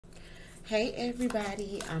Hey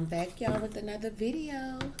everybody, I'm back y'all with another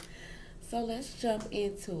video. So let's jump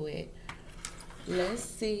into it. Let's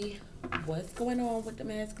see what's going on with the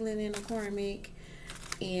masculine and the karmic.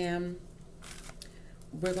 And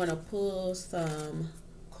we're going to pull some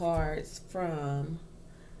cards from,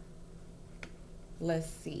 let's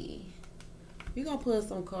see. We're going to pull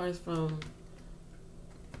some cards from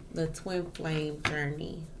the twin flame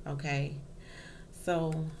journey, okay?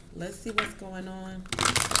 So let's see what's going on.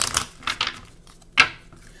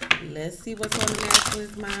 Let's see what's on the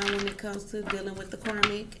masculine's mind when it comes to dealing with the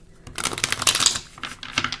karmic.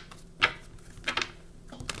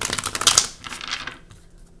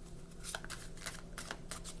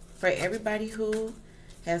 For everybody who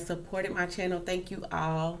has supported my channel, thank you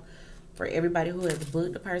all. For everybody who has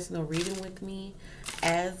booked a personal reading with me,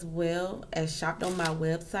 as well as shopped on my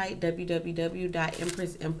website,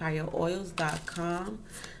 www.empressempireoils.com.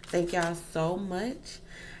 Thank y'all so much.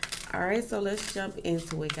 Alright, so let's jump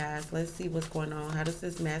into it, guys. Let's see what's going on. How does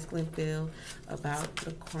this masculine feel about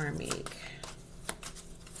the karmic?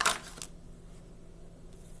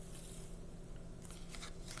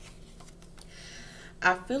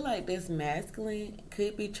 I feel like this masculine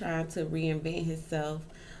could be trying to reinvent himself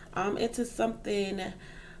into something,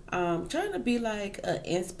 trying to be like an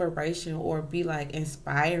inspiration or be like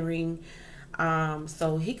inspiring.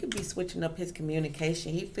 So he could be switching up his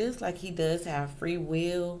communication. He feels like he does have free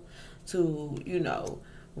will to, you know,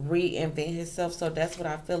 reinvent himself. So that's what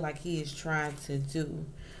I feel like he is trying to do.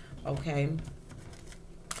 Okay.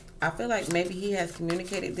 I feel like maybe he has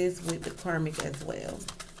communicated this with the karmic as well.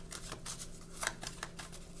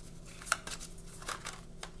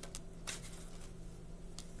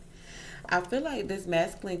 I feel like this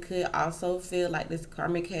masculine could also feel like this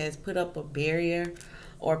karmic has put up a barrier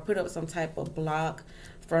or put up some type of block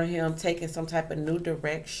for him taking some type of new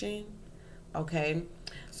direction. Okay,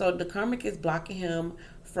 so the karmic is blocking him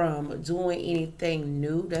from doing anything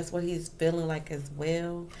new. That's what he's feeling like as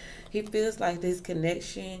well. He feels like this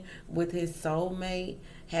connection with his soulmate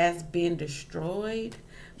has been destroyed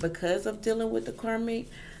because of dealing with the karmic.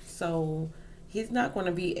 So he's not going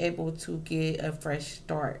to be able to get a fresh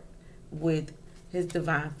start with his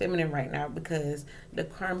divine feminine right now because the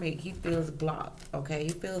karmic, he feels blocked. Okay, he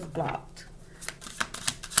feels blocked.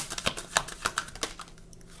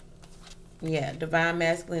 Yeah, divine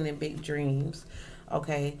masculine and big dreams.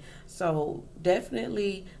 Okay, so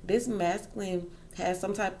definitely this masculine has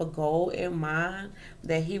some type of goal in mind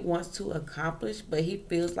that he wants to accomplish, but he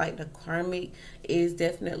feels like the karmic is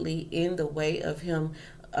definitely in the way of him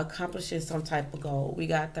accomplishing some type of goal. We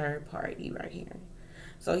got third party right here.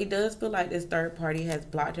 So he does feel like this third party has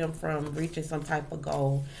blocked him from reaching some type of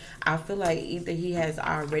goal. I feel like either he has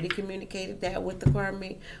already communicated that with the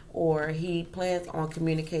karmic or he plans on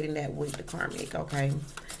communicating that with the karmic, okay?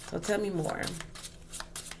 So tell me more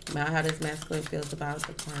about how this masculine feels about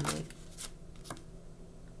the karmic.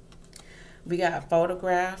 We got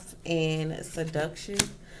photograph and seduction.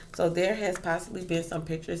 So there has possibly been some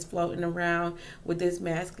pictures floating around with this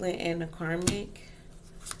masculine and the karmic.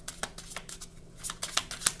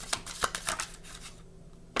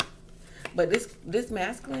 But this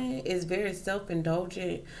masculine is very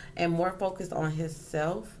self-indulgent and more focused on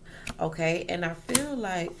himself, okay? And I feel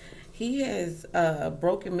like he has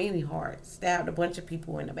broken many hearts, stabbed a bunch of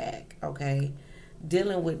people in the back, okay?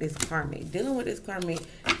 Dealing with this karmic. Dealing with this karmic,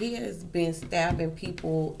 he has been stabbing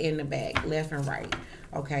people in the back, left and right,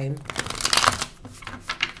 okay?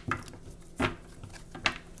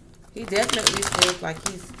 He definitely feels like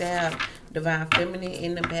he stabbed divine feminine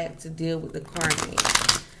in the back to deal with the karmic.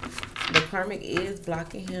 The karmic is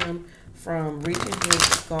blocking him from reaching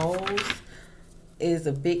his goals.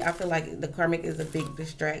 I feel like the karmic is a big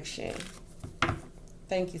distraction.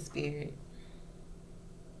 Thank you, Spirit.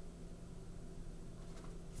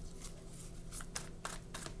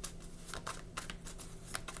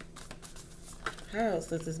 How else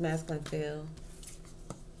does this masculine feel?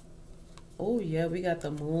 Oh, yeah, we got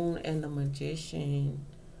the moon and the magician.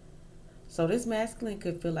 So this masculine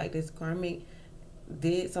could feel like this karmic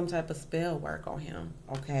did some type of spell work on him,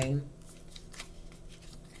 okay?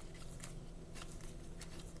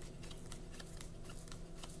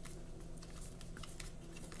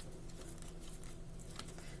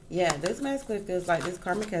 Yeah, this masculine feels like this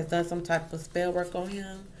karmic has done some type of spell work on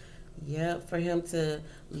him. Yep, for him to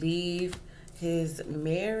leave his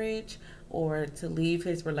marriage or to leave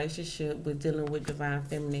his relationship with dealing with divine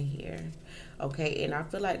feminine here. Okay, and I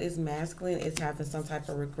feel like this masculine is having some type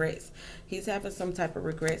of regrets. He's having some type of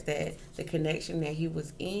regrets that the connection that he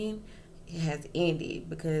was in has ended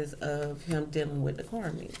because of him dealing with the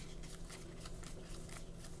karmic.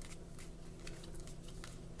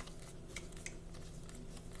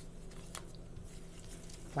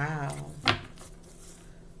 Wow.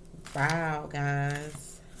 Wow,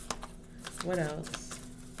 guys. What else?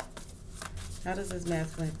 How does this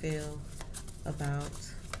masculine feel about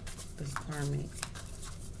this karmic?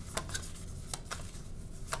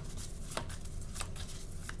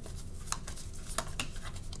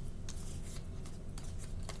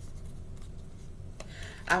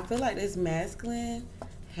 I feel like this masculine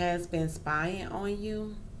has been spying on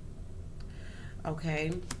you.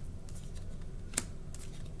 Okay.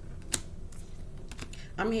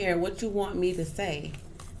 I'm here. What you want me to say?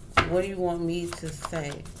 What do you want me to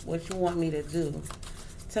say? What you want me to do?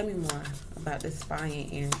 Tell me more about this spying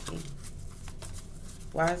energy.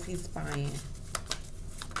 Why is he spying?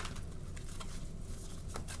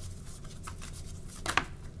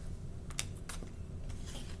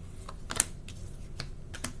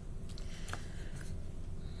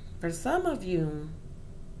 For some of you,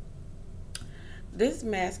 this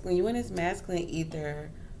masculine, you and this masculine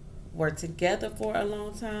either were together for a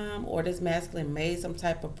long time, or this masculine made some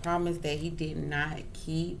type of promise that he did not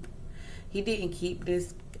keep. He didn't keep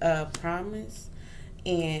this promise.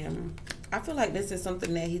 And I feel like this is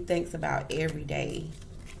something that he thinks about every day.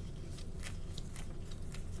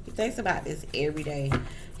 He thinks about this every day.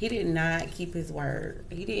 He did not keep his word.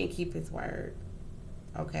 He didn't keep his word.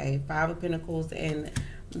 Okay, Five of Pentacles and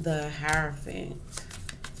the Hierophant.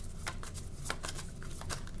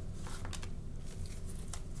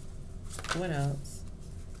 What else?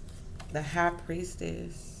 The High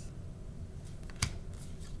Priestess.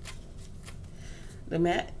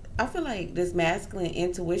 I feel like this masculine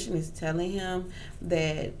intuition is telling him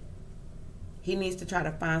that he needs to try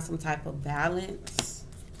to find some type of balance.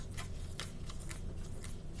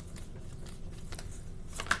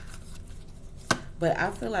 But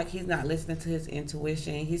I feel like he's not listening to his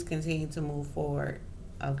intuition. He's continuing to move forward.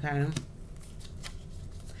 Okay.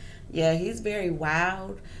 Yeah, he's very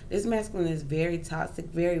wild. This masculine is very toxic,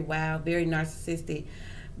 very wild, very narcissistic,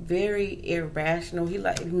 very irrational. He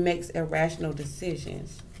makes irrational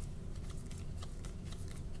decisions.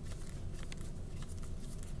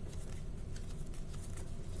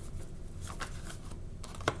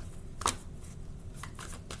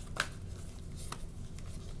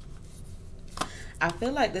 I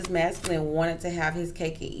feel like this masculine wanted to have his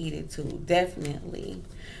cake and eat it too, definitely.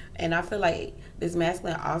 And I feel like this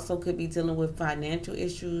masculine also could be dealing with financial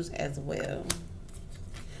issues as well.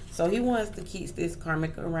 So he wants to keep this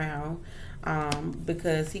karmic around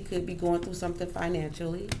because he could be going through something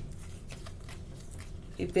financially.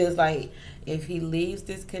 He feels like if he leaves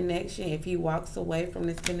this connection, if he walks away from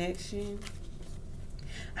this connection,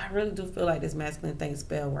 I really do feel like this masculine thinks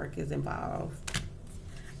spell work is involved.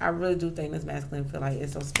 I really do think this masculine feel like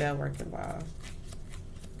it's some spell work involved.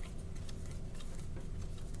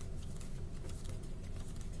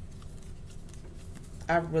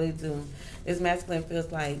 I really do. This masculine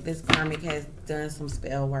feels like this karmic has done some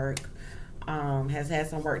spell work, has had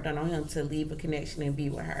some work done on him to leave a connection and be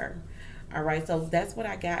with her. All right, so that's what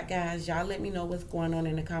I got, guys. Y'all let me know what's going on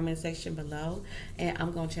in the comment section below, and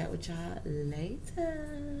I'm going to chat with y'all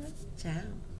later. Ciao.